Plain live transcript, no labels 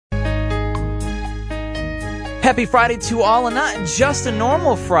Happy Friday to all, and not just a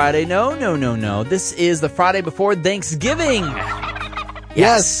normal Friday. No. This is the Friday before Thanksgiving.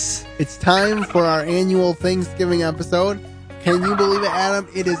 Yes, it's time for our annual Thanksgiving episode. Can you believe it, Adam?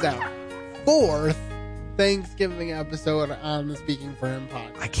 It is our fourth Thanksgiving episode on the Speaking for Him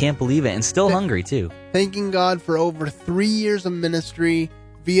podcast. I can't believe it, and still hungry, too. Thanking God for over 3 years of ministry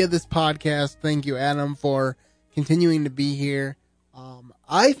via this podcast. Thank you, Adam, for continuing to be here.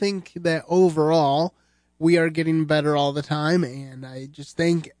 I think that overall, we are getting better all the time, and I just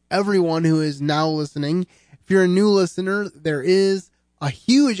thank everyone who is now listening. If you're a new listener, there is a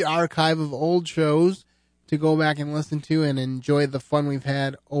huge archive of old shows to go back and listen to and enjoy the fun we've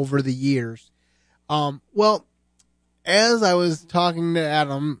had over the years. Well, as I was talking to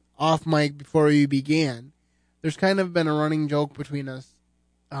Adam off mic before we began, there's kind of been a running joke between us,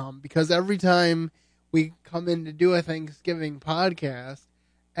 because every time we come in to do a Thanksgiving podcast,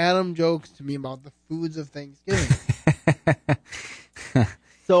 Adam jokes to me about the foods of Thanksgiving.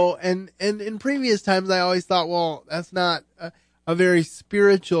 So, and in previous times, I always thought, well, that's not a very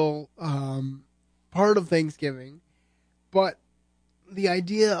spiritual part of Thanksgiving. But the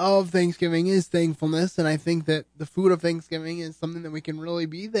idea of Thanksgiving is thankfulness, and I think that the food of Thanksgiving is something that we can really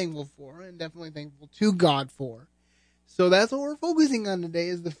be thankful for and definitely thankful to God for. So that's what we're focusing on today,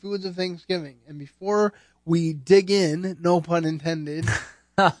 is the foods of Thanksgiving. And before we dig in, no pun intended,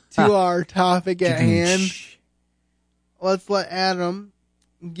 to our topic at hand, let's let Adam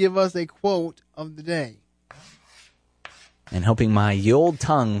give us a quote of the day. And hoping my old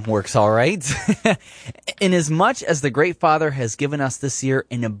tongue works all right. Inasmuch as the great Father has given us this year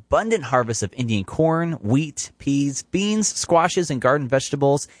an abundant harvest of Indian corn, wheat, peas, beans, squashes, and garden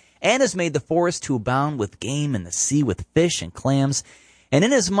vegetables, and has made the forest to abound with game and the sea with fish and clams, and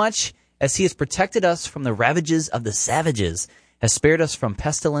inasmuch as he has protected us from the ravages of the savages, has spared us from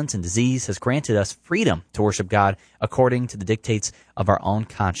pestilence and disease, has granted us freedom to worship God according to the dictates of our own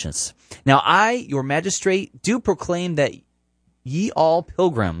conscience. Now I, your magistrate, do proclaim that ye all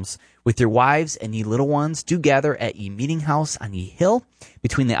pilgrims, with your wives and ye little ones, do gather at ye meeting house on ye hill,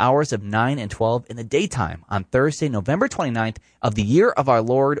 between the hours of 9 and 12 in the daytime, on Thursday, November 29th, of the year of our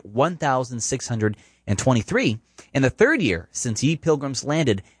Lord 1623, in the third year since ye pilgrims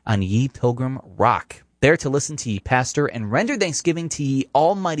landed on ye pilgrim rock, there to listen to ye pastor and render thanksgiving to ye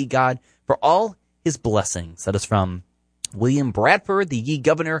Almighty God for all his blessings. That is from William Bradford, the ye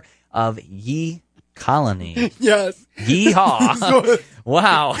governor of ye colony. Yes. Yeehaw.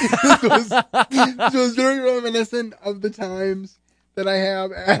 Wow. This was very reminiscent of the times that I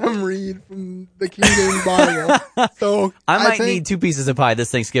have Adam read from the King James Bible. So I might need 2 pieces of pie this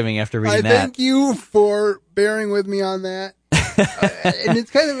Thanksgiving after reading that. Thank you for bearing with me on that. And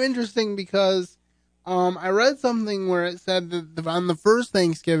it's kind of interesting because I read something where it said that on the first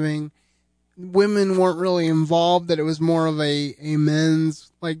Thanksgiving, women weren't really involved, that it was more of a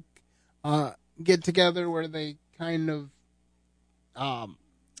men's, like, get together where they kind of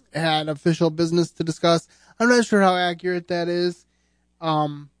had official business to discuss. I'm not sure how accurate that is,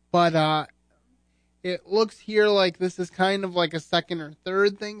 but it looks here like this is kind of like a second or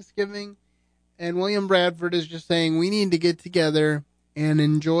third Thanksgiving, and William Bradford is just saying we need to get together and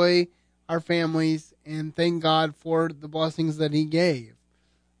enjoy our families and thank God for the blessings that he gave,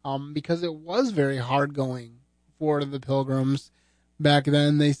 because it was very hard going for the pilgrims. Back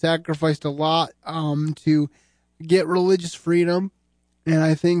then, they sacrificed a lot to get religious freedom, and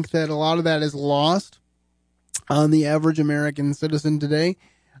I think that a lot of that is lost on the average American citizen today.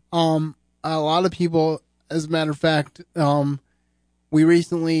 A lot of people, as a matter of fact, we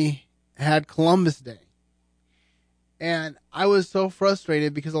recently had Columbus Day, and I was so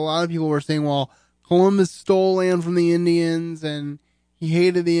frustrated because a lot of people were saying, well, Columbus stole land from the Indians, and he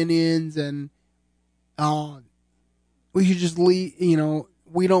hated the Indians, and we should just leave,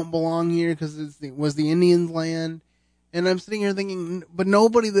 we don't belong here because it was the Indians' land. And I'm sitting here thinking, but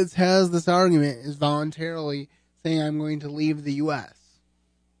nobody that has this argument is voluntarily saying I'm going to leave the U.S.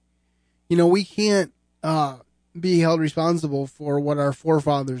 We can't be held responsible for what our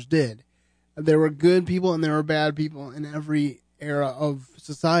forefathers did. There were good people and there were bad people in every era of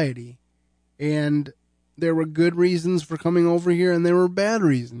society. And there were good reasons for coming over here and there were bad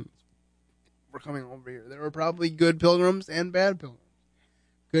reasons for coming over here. There were probably good pilgrims and bad pilgrims.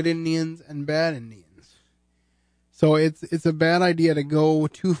 Good Indians and bad Indians. So it's a bad idea to go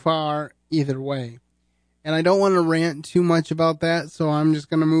too far either way. And I don't want to rant too much about that, so I'm just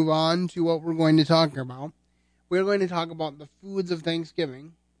going to move on to what we're going to talk about. We're going to talk about the foods of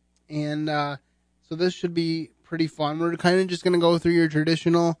Thanksgiving. And so this should be pretty fun. We're kind of just going to go through your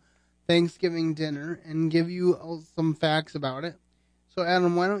traditional Thanksgiving dinner and give you some facts about it. So,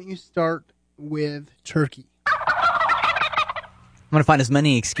 Adam, why don't you start with turkey? going to find as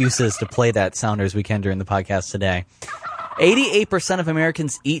many excuses to play that sounder as we can during the podcast today. 88% of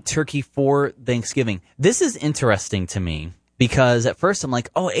Americans eat turkey for Thanksgiving. This is interesting to me because at first I'm like,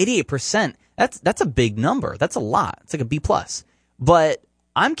 oh, 88%, that's a big number. That's a lot. It's like a B+. But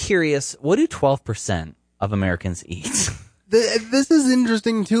I'm curious, what do 12% of Americans eat? This is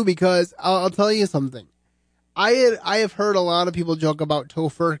interesting, too, because I'll tell you something. I have heard a lot of people joke about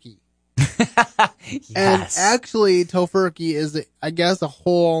tofurkey. Yes. And actually, tofurkey is, I guess, a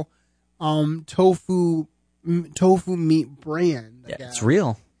whole tofu meat brand. Yeah, it's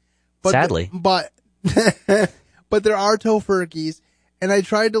real. But sadly. But there are tofurkeys, and I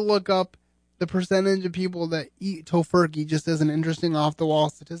tried to look up the percentage of people that eat tofurkey just as an interesting off-the-wall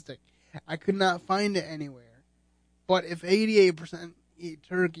statistic. I could not find it anywhere. But if 88% eat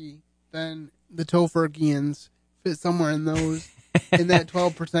turkey, then the tofurkeyians fit somewhere in those, in that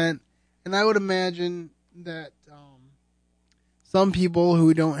 12%. And I would imagine that some people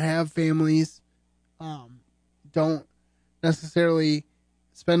who don't have families don't necessarily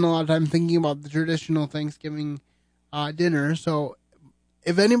spend a lot of time thinking about the traditional Thanksgiving dinner. So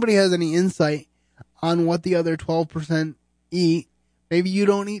if anybody has any insight on what the other 12% eat, maybe you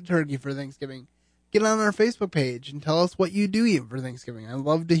don't eat turkey for Thanksgiving, get on our Facebook page and tell us what you do eat for Thanksgiving. I'd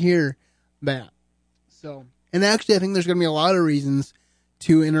love to hear that. So, and actually, I think there's going to be a lot of reasons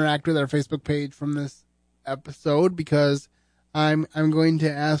to interact with our Facebook page from this episode, because I'm going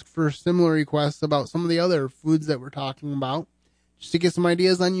to ask for similar requests about some of the other foods that we're talking about, just to get some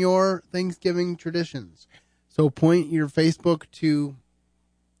ideas on your Thanksgiving traditions. So point your Facebook to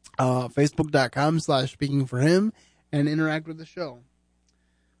facebook.com/speakingforhim and interact with the show.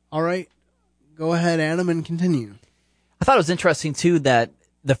 All right. Go ahead, Adam, and continue. I thought it was interesting, too, that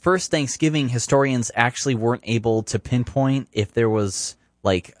the first Thanksgiving historians actually weren't able to pinpoint if there was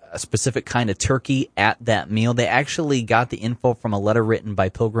like a specific kind of turkey at that meal. They actually got the info from a letter written by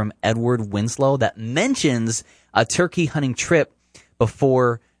Pilgrim Edward Winslow that mentions a turkey hunting trip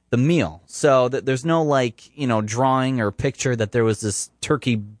before the meal. So that there's no drawing or picture that there was this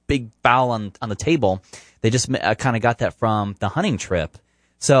turkey big fowl on the table. They just kind of got that from the hunting trip.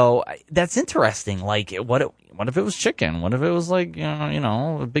 So that's interesting. Like, what if it was chicken? What if it was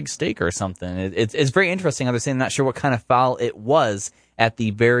a big steak or something? It's very interesting. I'm not sure what kind of fowl it was at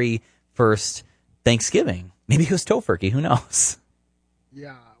the very first Thanksgiving. Maybe it was tofurkey. Who knows?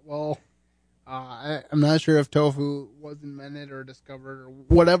 Yeah. Well, I'm not sure if tofu was invented or discovered or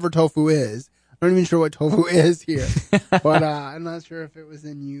whatever tofu is. I'm not even sure what tofu is here, but I'm not sure if it was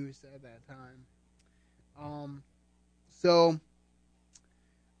in use at that time.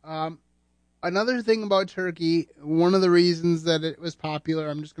 Another thing about turkey, one of the reasons that it was popular,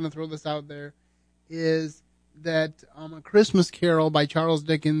 I'm just going to throw this out there, is that A Christmas Carol by Charles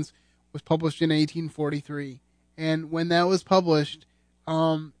Dickens was published in 1843. And when that was published,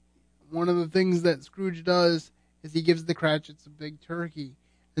 one of the things that Scrooge does is he gives the Cratchits a big turkey.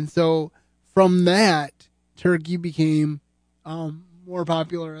 And so from that, turkey became more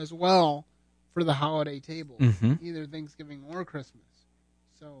popular as well for the holiday table, either Thanksgiving or Christmas.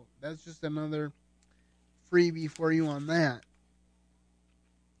 So that's just another freebie for you on that.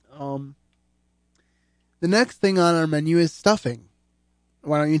 The next thing on our menu is stuffing.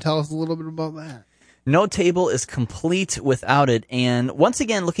 Why don't you tell us a little bit about that? No table is complete without it. And once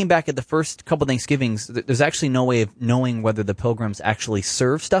again, looking back at the first couple Thanksgivings, there's actually no way of knowing whether the Pilgrims actually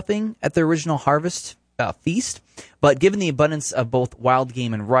served stuffing at the original harvest feast. But given the abundance of both wild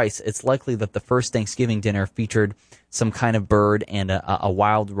game and rice, it's likely that the first Thanksgiving dinner featured some kind of bird and a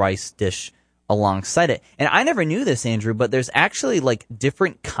wild rice dish alongside it. And I never knew this, Andrew, but there's actually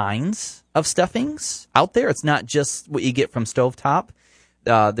different kinds of stuffings out there. It's not just what you get from stovetop.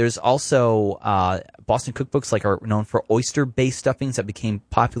 There's also Boston cookbooks are known for oyster-based stuffings that became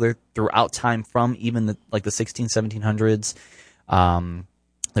popular throughout time from even the 1700s.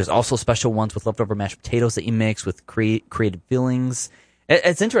 There's also special ones with leftover mashed potatoes that you mix with created fillings.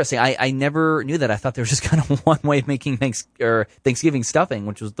 It's interesting. I never knew that. I thought there was just kind of one way of making Thanksgiving stuffing,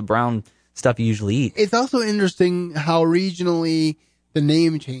 which was the brown stuff you usually eat. It's also interesting how regionally the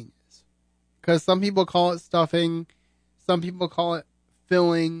name changes. Because some people call it stuffing, some people call it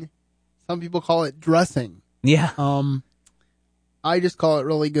filling, some people call it dressing. Yeah. I just call it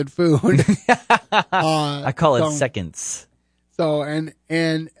really good food. I call it seconds. So and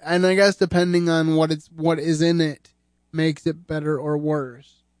I guess depending on what is in it makes it better or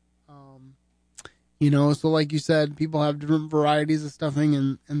worse. So like you said, people have different varieties of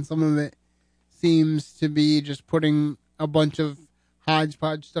stuffing, and some of it seems to be just putting a bunch of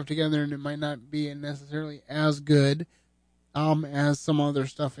hodgepodge stuff together, and it might not be necessarily as good as some other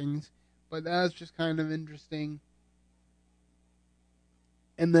stuffings. But that's just kind of interesting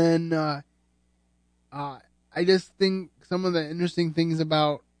And then I just think some of the interesting things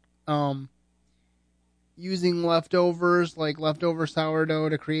about using leftovers, like leftover sourdough,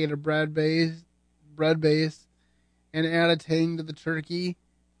 to create a bread base, and add a tang to the turkey.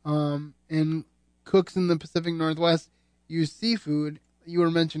 And cooks in the Pacific Northwest use seafood. You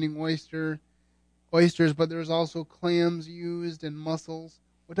were mentioning oysters, but there's also clams used and mussels,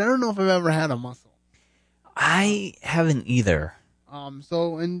 which I don't know if I've ever had a mussel. I haven't either.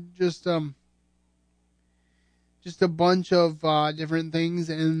 So, and just a bunch of different things,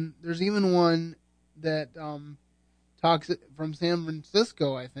 and there's even one that talks from San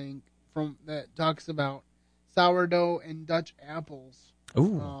Francisco, I think, that talks about sourdough and Dutch apples.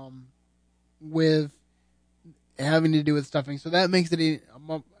 Ooh. With having to do with stuffing. So that makes it a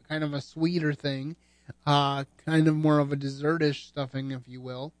kind of a sweeter thing, kind of more of a dessertish stuffing, if you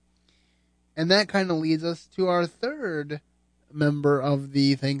will. And that kind of leads us to our third member of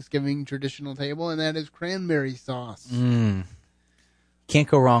the Thanksgiving traditional table, and that is cranberry sauce. Can't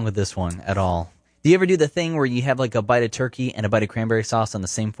go wrong with this one at all. Do you ever do the thing where you have like a bite of turkey and a bite of cranberry sauce on the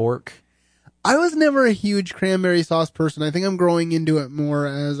same fork? I was never a huge cranberry sauce person. I think I'm growing into it more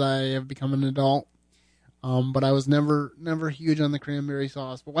as I have become an adult. But I was never huge on the cranberry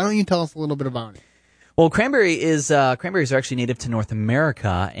sauce. But why don't you tell us a little bit about it? Well, cranberries are actually native to North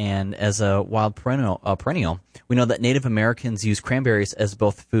America, and as a wild perennial, we know that Native Americans use cranberries as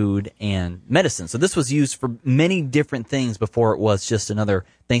both food and medicine. So this was used for many different things before it was just another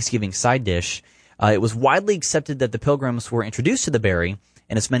Thanksgiving side dish. It was widely accepted that the Pilgrims were introduced to the berry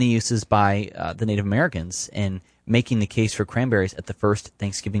and its many uses by the Native Americans, in making the case for cranberries at the first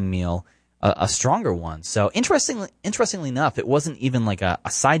Thanksgiving meal a stronger one. So interestingly enough, it wasn't even like a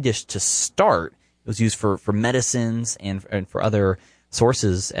side dish to start. It was used for medicines and for other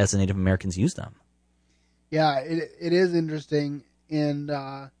sources as the Native Americans used them. Yeah, it is interesting, and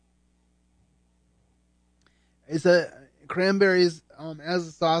cranberries as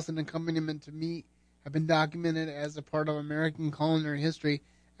a sauce and accompaniment to meat have been documented as a part of American culinary history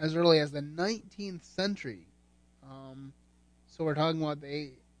as early as the 19th century. So we're talking about the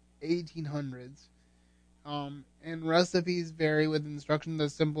 1800s. And recipes vary with instructions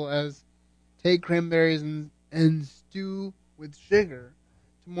as simple as take cranberries and stew with sugar,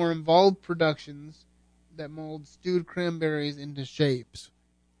 to more involved productions that mold stewed cranberries into shapes.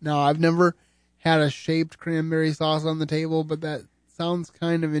 Now, I've never had a shaped cranberry sauce on the table, but that sounds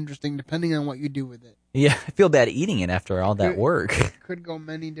kind of interesting depending on what you do with it. Yeah, I feel bad eating it after all that work. Could go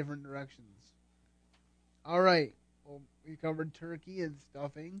many different directions. All right. Well, we covered turkey and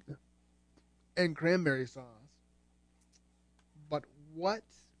stuffing and cranberry sauce. But what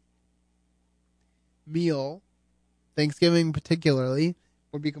meal, Thanksgiving particularly,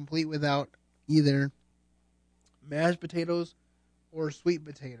 would be complete without either mashed potatoes or sweet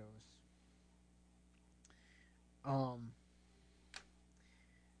potatoes?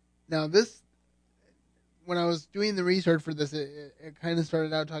 Now this, when I was doing the research for this, it kind of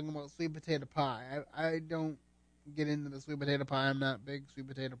started out talking about sweet potato pie. I don't get into the sweet potato pie. I'm not a big sweet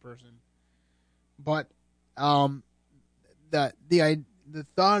potato person. But the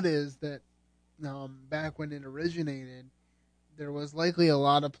thought is that back when it originated, there was likely a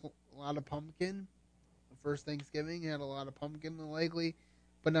lot of pumpkin. The first Thanksgiving had a lot of pumpkin, likely,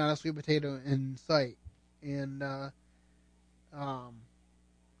 but not a sweet potato in sight. And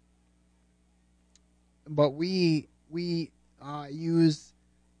but we use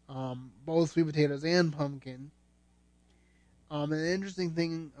both sweet potatoes and pumpkin. And the interesting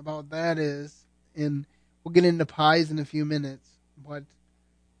thing about that is, and we'll get into pies in a few minutes, but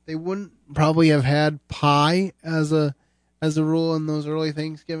they wouldn't probably have had pie as a rule in those early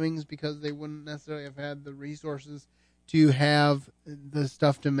Thanksgivings, because they wouldn't necessarily have had the resources to have the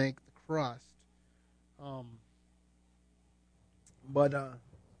stuff to make the crust. So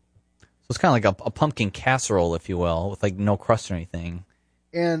it's kind of like a pumpkin casserole, if you will, with like no crust or anything.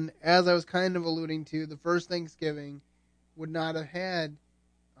 And as I was kind of alluding to, the first Thanksgiving would not have had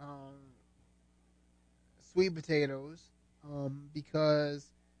sweet potatoes because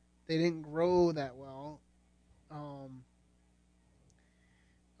they didn't grow that well.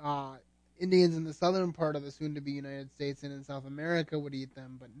 Indians in the southern part of the soon-to-be United States and in South America would eat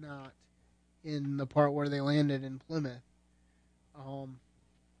them, but not in the part where they landed in Plymouth.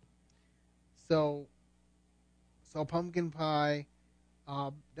 So pumpkin pie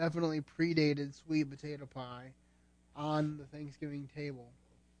definitely predated sweet potato pie on the Thanksgiving table.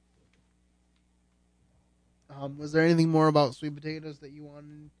 Was there anything more about sweet potatoes that you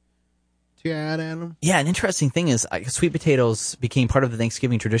wanted to add, Adam? Yeah, an interesting thing is sweet potatoes became part of the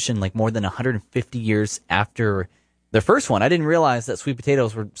Thanksgiving tradition like more than 150 years after their first one. I didn't realize that sweet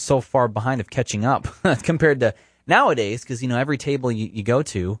potatoes were so far behind of catching up compared to nowadays, because, every table you go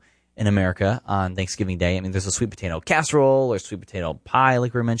to in America on Thanksgiving Day, there's a sweet potato casserole or sweet potato pie,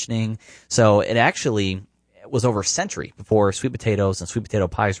 like we were mentioning. So it actually was over a century before sweet potatoes and sweet potato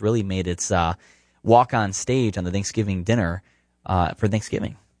pies really made its walk on stage on the Thanksgiving dinner for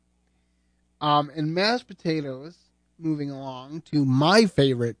Thanksgiving. And mashed potatoes, moving along to my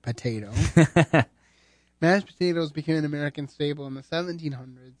favorite potato. Mashed potatoes became an American staple in the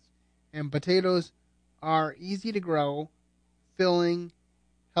 1700s, and potatoes are easy to grow, filling,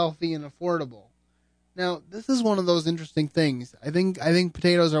 healthy, and affordable. Now, this is one of those interesting things. I think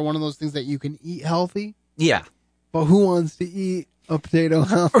potatoes are one of those things that you can eat healthy. Yeah. But who wants to eat a potato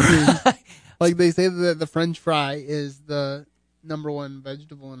healthy? Like they say that the French fry is the number one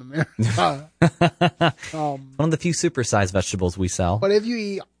vegetable in America. One of the few supersized vegetables we sell. But if you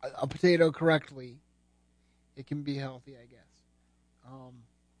eat a potato correctly, it can be healthy, I guess.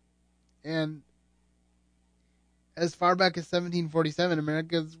 And as far back as 1747,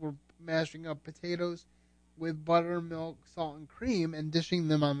 Americans were mashing up potatoes with butter, milk, salt, and cream and dishing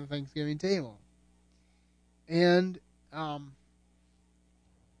them on the Thanksgiving table. And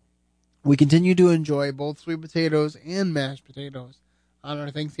we continue to enjoy both sweet potatoes and mashed potatoes on our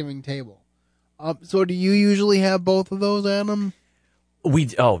Thanksgiving table. So do you usually have both of those, Adam?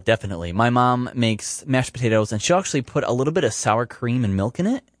 Definitely. My mom makes mashed potatoes, and she'll actually put a little bit of sour cream and milk in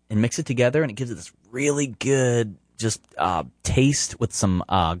it and mix it together, and it gives it this really good taste with some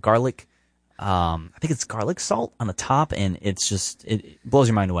garlic. I think it's garlic salt on the top, and it blows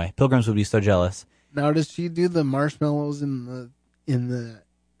your mind away. Pilgrims would be so jealous. Now, does she do the marshmallows in the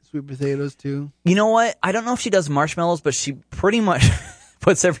sweet potatoes too? You know what? I don't know if she does marshmallows, but she pretty much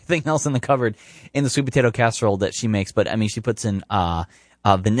puts everything else in the cupboard in the sweet potato casserole that she makes. But she puts in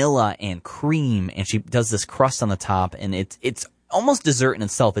vanilla and cream, and she does this crust on the top, and it's almost dessert in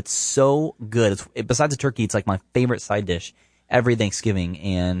itself. It's so good. Besides the turkey, it's like my favorite side dish every Thanksgiving,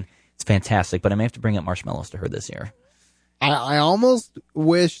 and it's fantastic. But I may have to bring up marshmallows to her this year. I almost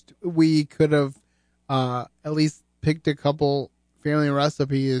wished we could have at least picked a couple family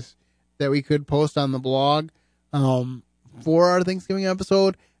recipes that we could post on the blog for our Thanksgiving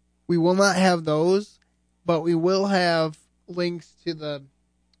episode. We will not have those, but we will have links to the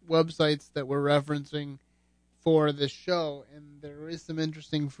websites that we're referencing for the show, and there is some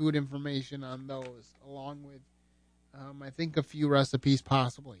interesting food information on those, along with, I think, a few recipes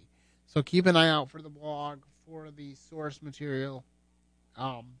possibly. So keep an eye out for the blog for the source material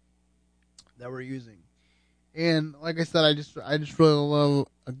that we're using. And like I said, I just really love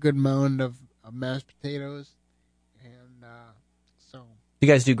a good mound of mashed potatoes, and so. You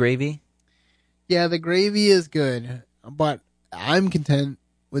guys do gravy? Yeah, the gravy is good, but I'm content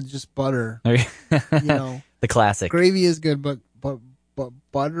with just butter. The classic. Gravy is good, but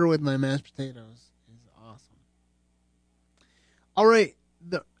butter with my mashed potatoes is awesome. All right,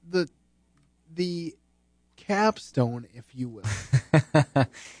 the capstone, if you will,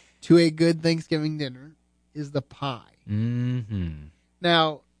 to a good Thanksgiving dinner is the pie. Mm-hmm.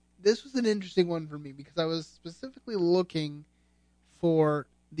 Now, this was an interesting one for me because I was specifically looking for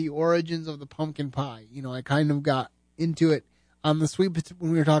the origins of the pumpkin pie. I kind of got into it on the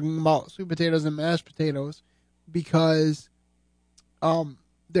when we were talking about sweet potatoes and mashed potatoes, because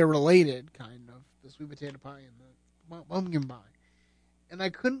they're related, kind of, the sweet potato pie and the pumpkin pie. And I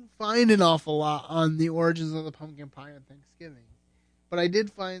couldn't find an awful lot on the origins of the pumpkin pie on Thanksgiving. But I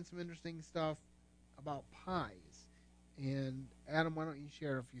did find some interesting stuff about pies. And Adam, why don't you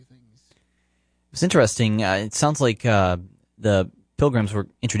share a few things? It's interesting. It sounds like the Pilgrims were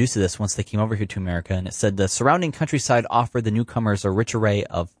introduced to this once they came over here to America, and it said the surrounding countryside offered the newcomers a rich array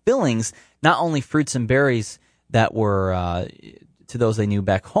of fillings, not only fruits and berries that were to those they knew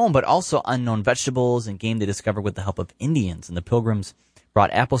back home, but also unknown vegetables and game they discovered with the help of Indians. And the Pilgrims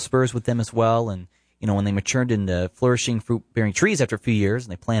brought apple spurs with them as well, and when they matured into flourishing fruit-bearing trees after a few years,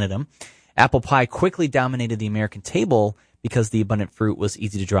 and they planted them, apple pie quickly dominated the American table because the abundant fruit was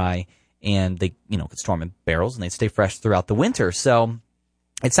easy to dry, and they, could store them in barrels, and they'd stay fresh throughout the winter. So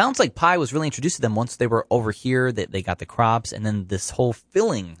it sounds like pie was really introduced to them once they were over here, that they got the crops, and then this whole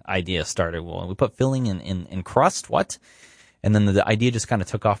filling idea started. Well, we put filling in crust, what? And then the idea just kind of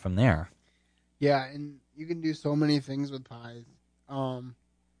took off from there. Yeah, and you can do so many things with pies.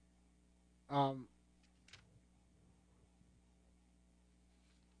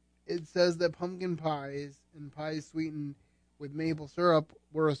 It says that pumpkin pies and pies sweetened with maple syrup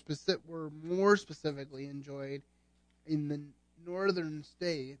were more specifically enjoyed in the northern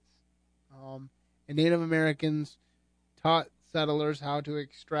states, and Native Americans taught settlers how to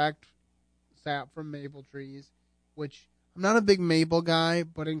extract sap from maple trees which I'm not a big maple guy,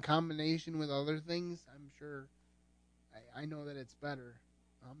 but in combination with other things, I'm sure I know that it's better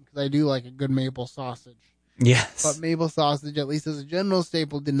because I do like a good maple sausage. Yes. But maple sausage, at least as a general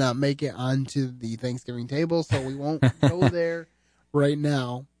staple, did not make it onto the Thanksgiving table, so we won't go there right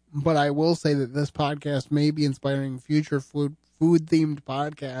now. But I will say that this podcast may be inspiring future food-themed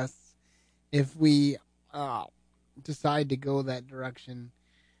podcasts if we decide to go that direction.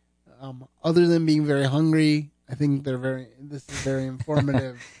 Other than being very hungry, I think this is very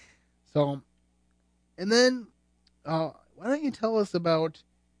informative. So, and then, why don't you tell us about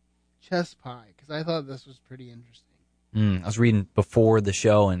chess pie? Because I thought this was pretty interesting. I was reading before the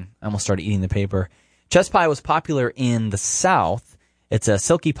show, and I almost started eating the paper. Chess pie was popular in the South. It's a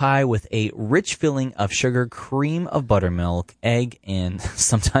silky pie with a rich filling of sugar, cream of buttermilk, egg, and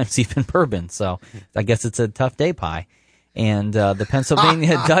sometimes even bourbon. So I guess it's a tough day pie. And the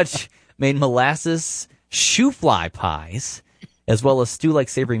Pennsylvania Dutch made molasses shoe fly pies, as well as stew-like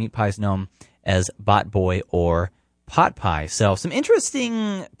savory meat pies known as bot boy or pot pie. So some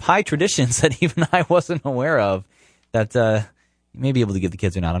interesting pie traditions that even I wasn't aware of that you may be able to give the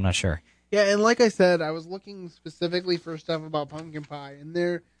kids or not. I'm not sure. Yeah, and like I said, I was looking specifically for stuff about pumpkin pie, and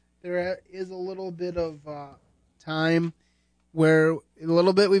there is a little bit of time where a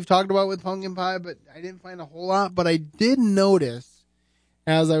little bit we've talked about with pumpkin pie, but I didn't find a whole lot. But I did notice,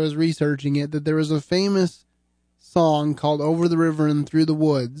 as I was researching it, that there was a famous song called Over the River and Through the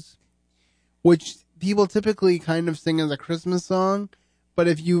Woods, which people typically kind of sing as a Christmas song. But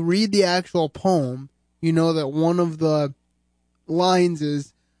if you read the actual poem, you know that one of the lines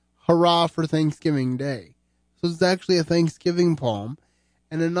is, "Hurrah for Thanksgiving Day." So it's actually a Thanksgiving poem.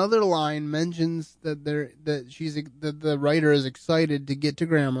 And another line mentions that the writer is excited to get to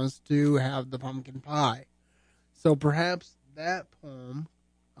Grandma's to have the pumpkin pie. So perhaps that poem,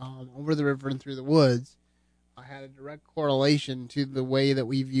 Over the River and Through the Woods, had a direct correlation to the way that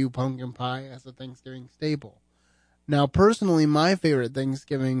we view pumpkin pie as a Thanksgiving staple. Now, personally, my favorite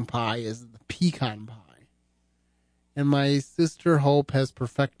Thanksgiving pie is the pecan pie. And my sister Hope has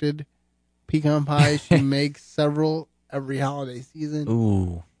perfected pecan pie. She makes several every holiday season.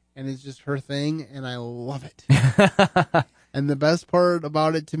 Ooh. And it's just her thing, and I love it. And the best part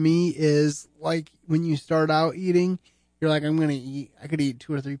about it to me is, like, when you start out eating, you're like, I could eat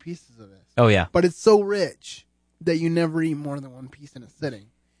 2 or 3 pieces of this. Oh, yeah. But it's so rich that you never eat more than 1 piece in a sitting,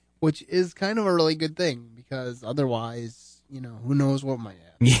 which is kind of a really good thing, because otherwise, who knows what might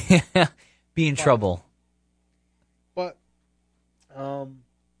happen. Yeah. Be in trouble. But, and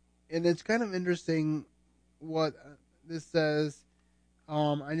it's kind of interesting what this says.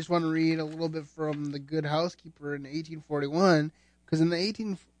 I just want to read a little bit from The Good Housekeeper in 1841, because in the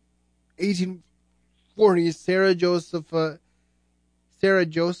 1840s, Sarah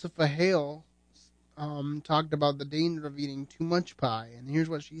Josepha Hale talked about the danger of eating too much pie, and here's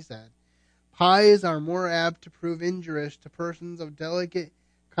what she said. Pies are more apt to prove injurious to persons of delicate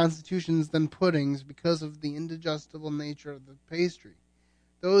constitutions than puddings because of the indigestible nature of the pastry.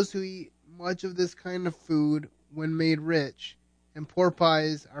 Those who eat much of this kind of food, when made rich, and poor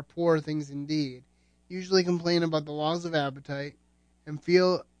pies are poor things indeed, usually complain about the laws of appetite and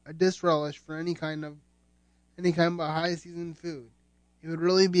feel a disrelish for any kind of high seasoned food. It would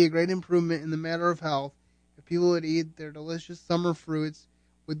really be a great improvement in the matter of health if people would eat their delicious summer fruits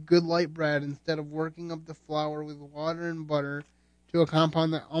with good light bread instead of working up the flour with water and butter to a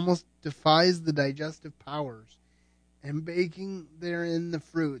compound that almost defies the digestive powers, and baking therein the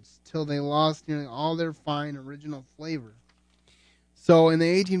fruits till they lost nearly all their fine original flavor. So in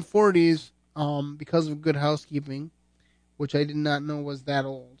the 1840s, because of Good Housekeeping, which I did not know was that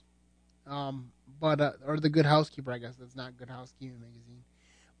old, or The Good Housekeeper, I guess that's not Good Housekeeping magazine,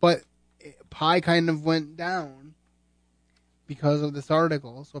 but pie kind of went down because of this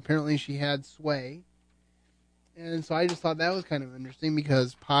article. So apparently she had sway. And so I just thought that was kind of interesting,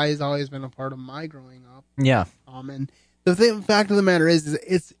 because pie has always been a part of my growing up. Yeah. And the fact of the matter is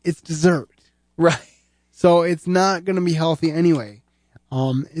it's dessert. Right. So it's not going to be healthy anyway.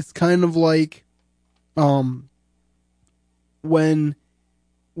 It's kind of like when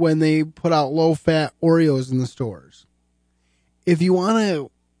they put out low-fat Oreos in the stores. If you want to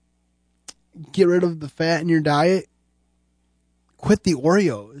get rid of the fat in your diet, quit the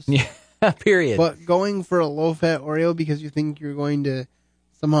Oreos. Yeah. Period. But going for a low-fat Oreo because you think you're going to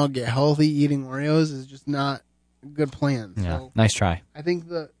somehow get healthy eating Oreos is just not a good plan. Yeah, So nice try. I think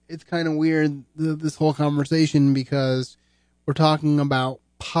it's kind of weird, this whole conversation, because we're talking about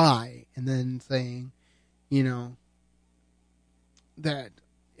pie and then saying, that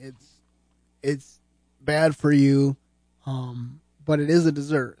it's bad for you, but it is a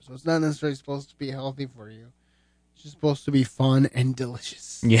dessert, so it's not necessarily supposed to be healthy for you. It's just supposed to be fun and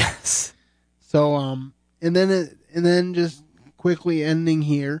delicious. Yes. So, and then just quickly ending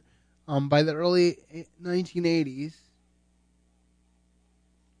here, by the early 1980s,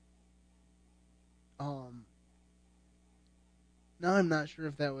 now I'm not sure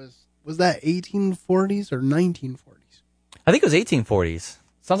if that was that 1840s or 1940s? I think it was 1840s.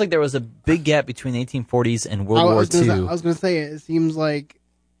 Sounds like there was a big gap between 1840s and World War II. I was going to say, it seems like,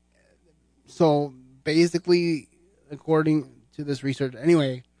 so basically, according to this research,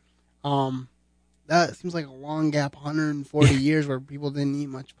 anyway, that seems like a long gap, 140 years where people didn't eat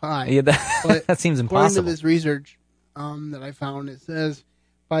much pie. Yeah, but that seems impossible. According to this research that I found, it says,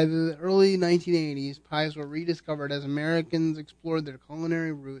 by the early 1980s, pies were rediscovered as Americans explored their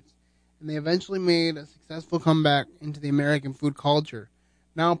culinary roots, and they eventually made a successful comeback into the American food culture.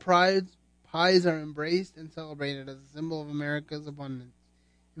 Now pies are embraced and celebrated as a symbol of America's abundance.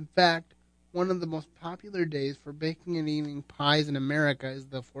 In fact, one of the most popular days for baking and eating pies in America is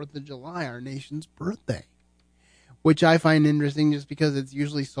the 4th of July, our nation's birthday, which I find interesting just because it's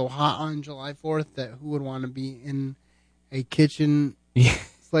usually so hot on July 4th that who would want to be in a kitchen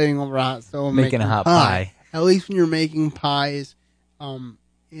slaving over a hot stove making a hot pie. At least when you're making pies in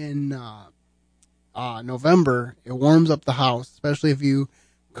November, it warms up the house, especially if you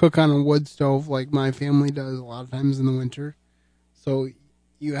cook on a wood stove like my family does a lot of times in the winter. So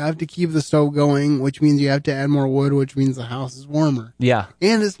you have to keep the stove going, which means you have to add more wood, which means the house is warmer. Yeah.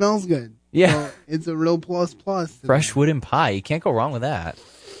 And it smells good. Yeah. So it's a real plus. Fresh wood and pie. You can't go wrong with that.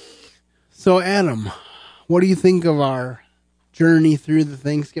 So, Adam, what do you think of our journey through the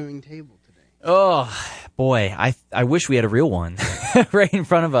Thanksgiving table today? Oh, boy. I wish we had a real one right in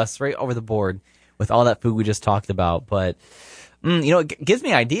front of us, right over the board with all that food we just talked about. But, it gives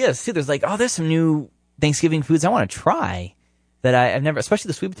me ideas, too. There's there's some new Thanksgiving foods I want to try that I've never, especially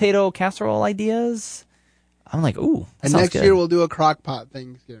the sweet potato casserole ideas. I'm like, ooh, that and sounds next good. year we'll do a crock pot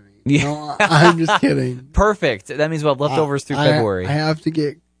Thanksgiving. Yeah. No, I'm just kidding. Perfect. That means we'll have leftovers through February. I have to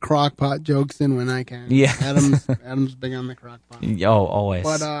get crock pot jokes in when I can. Yeah. Adam's big on the crock pot. Oh, always.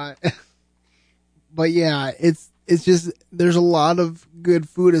 But yeah, it's just, there's a lot of good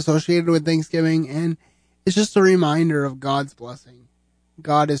food associated with Thanksgiving, and it's just a reminder of God's blessing.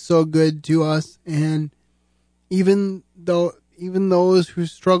 God is so good to us, and even those who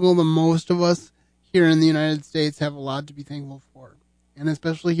struggle the most of us here in the United States have a lot to be thankful for. And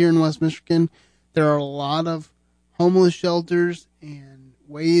especially here in West Michigan, there are a lot of homeless shelters and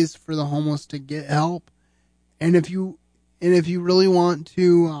ways for the homeless to get help. And if you really want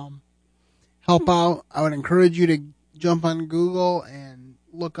to help out, I would encourage you to jump on Google and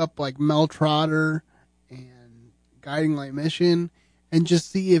look up like Mel Trotter and Guiding Light Mission and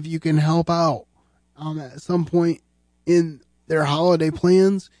just see if you can help out at some point in their holiday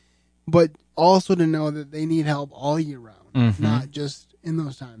plans, but also to know that they need help all year round, not just in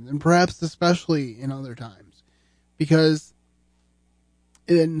those times, and perhaps especially in other times, because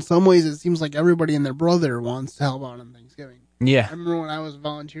in some ways it seems like everybody and their brother wants to help out on Thanksgiving. Yeah. I remember when I was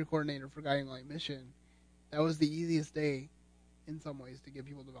volunteer coordinator for Guiding Light Mission, that was the easiest day in some ways to get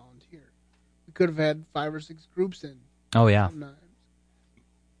people to volunteer. We could have had 5 or 6 groups in. Oh, yeah. Sometimes.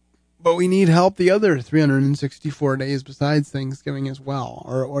 But we need help the other 364 days besides Thanksgiving as well,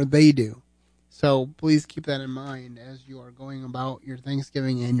 or they do. So please keep that in mind as you are going about your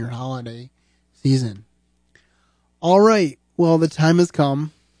Thanksgiving and your holiday season. All right. Well, the time has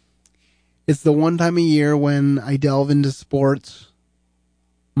come. It's the one time a year when I delve into sports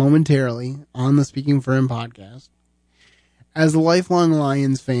momentarily on the Speaking for Him podcast. As a lifelong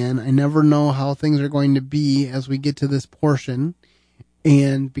Lions fan, I never know how things are going to be as we get to this portion.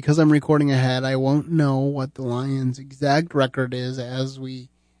 And because I'm recording ahead, I won't know what the Lions' exact record is as we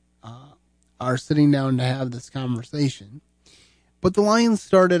are sitting down to have this conversation. But the Lions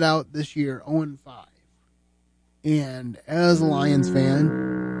started out this year 0-5. And as a Lions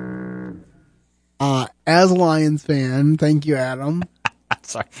fan, thank you, Adam.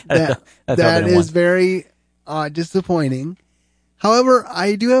 Sorry. That is very disappointing. However,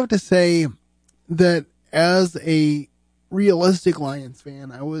 I do have to say that as a realistic Lions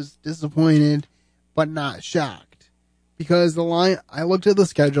fan, I was disappointed but not shocked, because I looked at the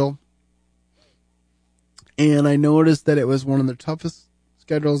schedule and I noticed that it was one of the toughest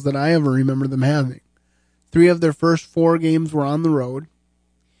schedules that I ever remember them having. 3 of their first 4 games were on the road.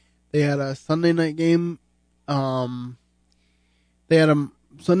 They had a Sunday night game. They had a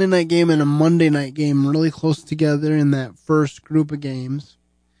Sunday night game and a Monday night game really close together in that first group of games.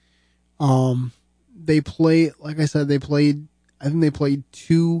 They played, like I said, I think they played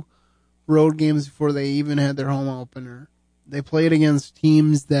 2 road games before they even had their home opener. They played against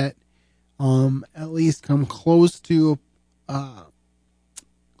teams that at least come close to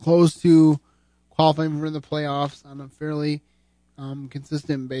qualifying for the playoffs on a fairly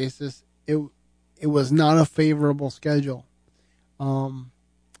consistent basis. It was not a favorable schedule.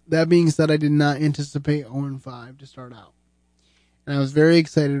 That being said, I did not anticipate 0-5 to start out. And I was very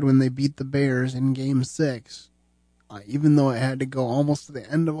excited when they beat the Bears in Game 6, even though it had to go almost to the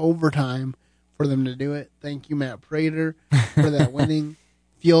end of overtime for them to do it. Thank you, Matt Prater, for that winning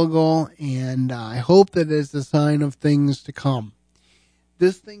field goal, and I hope that is a sign of things to come.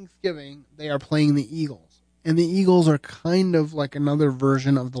 This Thanksgiving, they are playing the Eagles, and the Eagles are kind of like another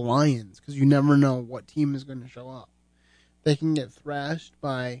version of the Lions, because you never know what team is going to show up. They can get thrashed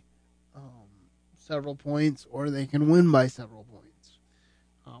by several points, or they can win by several points.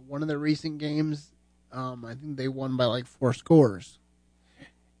 One of the recent games, I think they won by like 4 scores.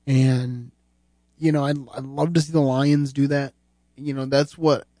 And, I'd love to see the Lions do that. That's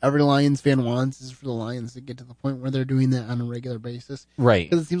what every Lions fan wants, is for the Lions to get to the point where they're doing that on a regular basis. Right.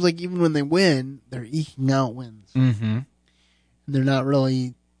 Because it seems like even when they win, they're eking out wins. Mm-hmm. And they're not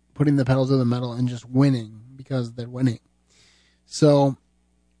really putting the pedal to the metal and just winning because they're winning. So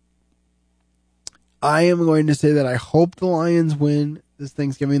I am going to say that I hope the Lions win this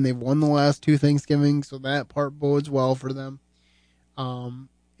Thanksgiving. They've won the last 2 Thanksgivings, so that part bodes well for them.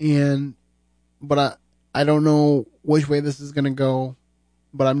 But I don't know which way this is going to go,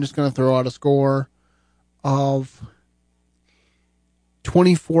 but I'm just going to throw out a score of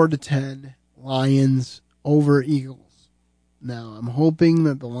 24-10 Lions over Eagles. Now, I'm hoping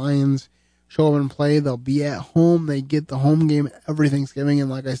that the Lions show up and play. They'll be at home. They get the home game every Thanksgiving, and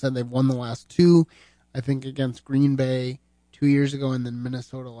like I said, they've won the last 2, I think against Green Bay 2 years ago and then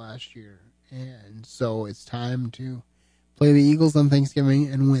Minnesota last year. And so it's time to play the Eagles on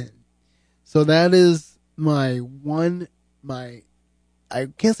Thanksgiving and win. So that is I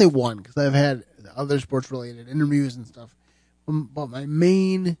can't say one because I've had other sports related interviews and stuff, but my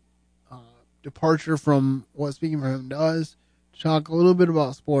main departure from what Speaking for Him does, to talk a little bit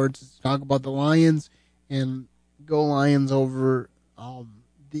about sports, is to talk about the Lions and go Lions over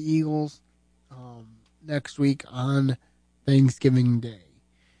the Eagles next week on Thanksgiving Day.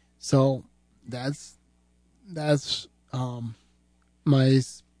 So that's my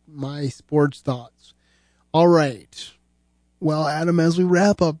sports thoughts. All right. Well, Adam, as we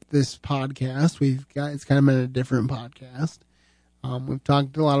wrap up this podcast, it's kind of been a different podcast. We've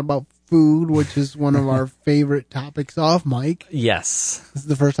talked a lot about food, which is one of our favorite topics off mic. Yes. This is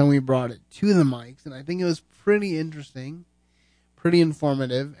the first time we brought it to the mics, and I think it was pretty interesting, pretty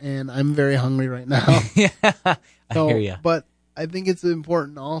informative, and I'm very hungry right now. Yeah, I hear you. But I think it's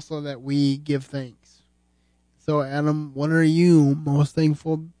important also that we give thanks. So, Adam, what are you most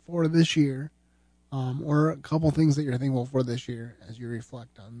thankful for this year? Or a couple things that you're thankful for this year as you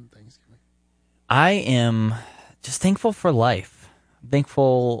reflect on Thanksgiving? I am just thankful for life. I'm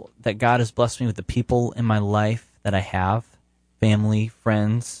thankful that God has blessed me with the people in my life that I have. Family,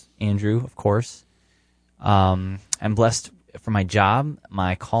 friends, Andrew, of course. I'm blessed for my job,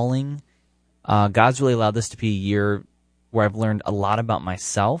 my calling. God's really allowed this to be a year where I've learned a lot about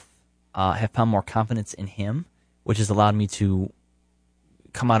myself, have found more confidence in Him, which has allowed me to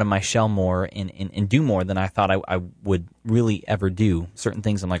come out of my shell more and do more than I thought I would really ever do. Certain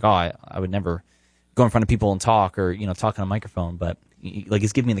things I'm like, I would never go in front of people and talk or, talk on a microphone, but like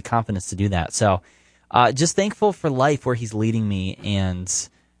He's given me the confidence to do that. So just thankful for life where He's leading me and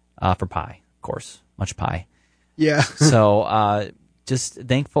for pie, of course, much pie. Yeah. So just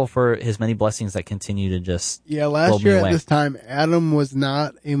thankful for His many blessings that continue to just last year at this time, Adam was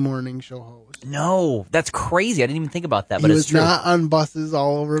not a morning show host. No, that's crazy. I didn't even think about that, but it's true. He was not on buses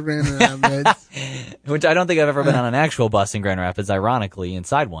all over Grand Rapids. Which I don't think I've ever been on an actual bus in Grand Rapids, ironically,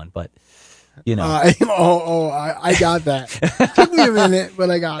 inside one, but, I got that. Took me a minute, but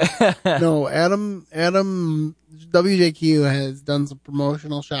I got it. No, Adam, WJQ has done some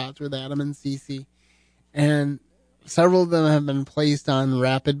promotional shots with Adam and Cece, and several of them have been placed on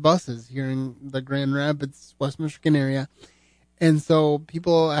rapid buses here in the Grand Rapids, West Michigan area. And so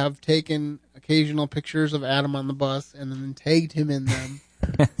people have taken occasional pictures of Adam on the bus and then tagged him in them,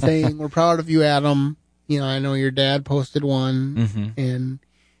 saying, "We're proud of you, Adam. I know your dad posted one." Mm-hmm. And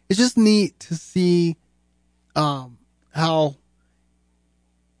it's just neat to see how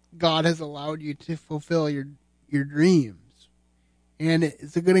God has allowed you to fulfill your dreams. And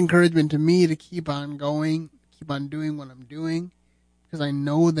it's a good encouragement to me to keep on going, keep on doing what I'm doing, because I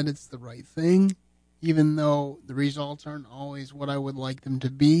know that it's the right thing, even though the results aren't always what I would like them to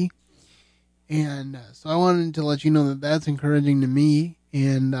be. And so I wanted to let you know that that's encouraging to me.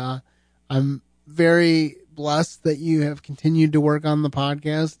 And I'm very blessed that you have continued to work on the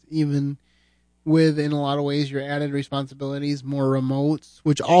podcast, even with, in a lot of ways, your added responsibilities, more remotes,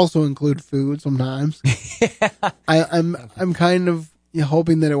 which also include food sometimes. I'm kind of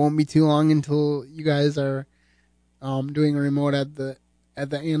hoping that it won't be too long until you guys are doing a remote at the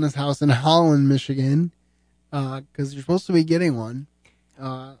Anna's house in Holland, Michigan, because you're supposed to be getting one.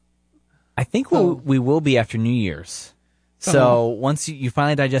 I think we will be after New Year's. So once you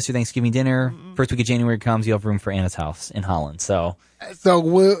finally digest your Thanksgiving dinner, first week of January comes, you have room for Anna's house in Holland. So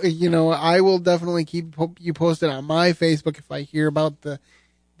I will definitely keep you posted on my Facebook if I hear about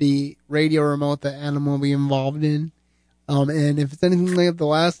the radio remote that Adam will be involved in. And if it's anything like the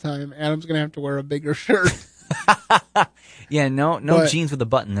last time, Adam's going to have to wear a bigger shirt. Yeah, no jeans with a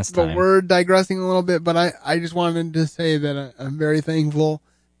button this time. But we're digressing a little bit, but I just wanted to say that I'm very thankful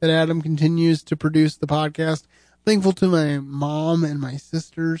that Adam continues to produce the podcast. Thankful to my mom and my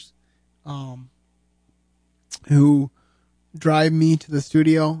sisters, who drive me to the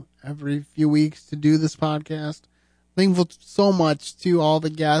studio every few weeks to do this podcast. Thankful so much to all the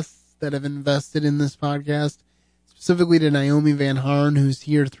guests that have invested in this podcast, specifically to Naomi Van Harn, who's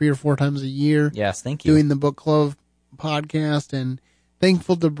here 3 or 4 times a year. Yes, thank you. Doing the book club podcast, and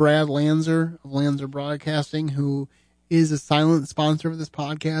thankful to Brad Lanzer of Lanzer Broadcasting, who is a silent sponsor of this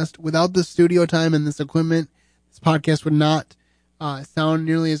podcast. Without the studio time and this equipment, this podcast would not sound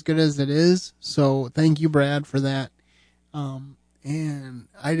nearly as good as it is. So thank you, Brad, for that. And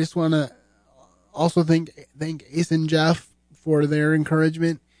I just want to also thank Ace and Jeff for their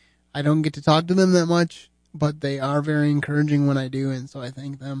encouragement. I don't get to talk to them that much, but they are very encouraging when I do. And so I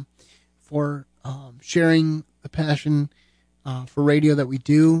thank them for sharing the passion for radio that we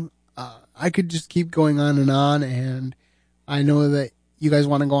do. I could just keep going on, and I know that you guys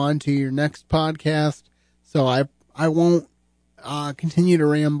want to go on to your next podcast. So I won't continue to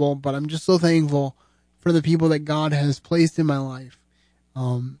ramble, but I'm just so thankful for the people that God has placed in my life.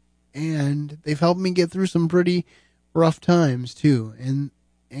 And they've helped me get through some pretty rough times too. And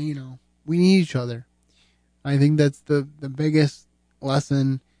we need each other. I think that's the biggest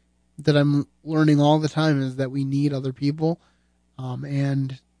lesson that I'm learning all the time, is that we need other people.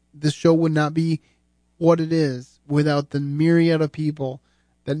 And this show would not be what it is without the myriad of people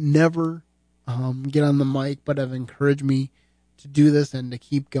that never get on the mic, but have encouraged me to do this and to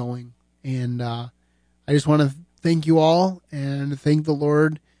keep going. And I just want to thank you all and thank the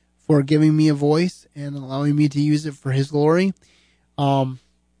Lord for giving me a voice and allowing me to use it for His glory. I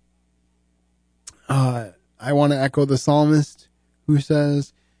want to echo the psalmist who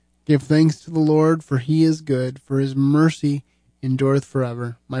says, "Give thanks to the Lord, for He is good, for His mercy endureth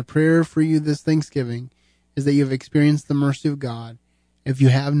forever." My prayer for you this Thanksgiving is that you have experienced the mercy of God. If you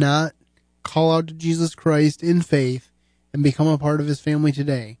have not, call out to Jesus Christ in faith and become a part of His family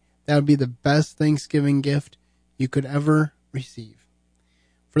today. That would be the best Thanksgiving gift you could ever receive.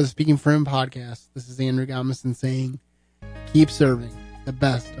 For the Speaking for Him podcast, this is Andrew Gomison saying, keep serving the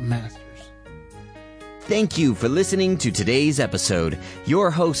best of masters. Thank you for listening to today's episode.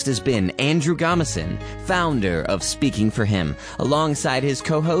 Your host has been Andrew Gomison, founder of Speaking for Him, alongside his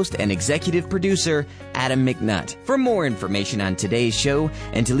co-host and executive producer, Adam McNutt. For more information on today's show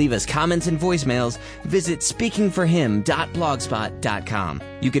and to leave us comments and voicemails, visit speakingforhim.blogspot.com.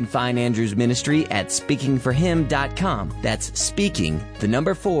 You can find Andrew's ministry at speakingforhim.com. That's speaking, the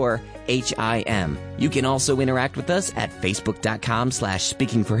number 4, HIM. You can also interact with us at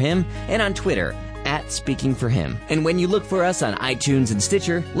facebook.com/speakingforhim and on Twitter @SpeakingForHim. And when you look for us on iTunes and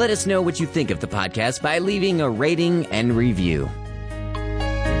Stitcher, let us know what you think of the podcast by leaving a rating and review.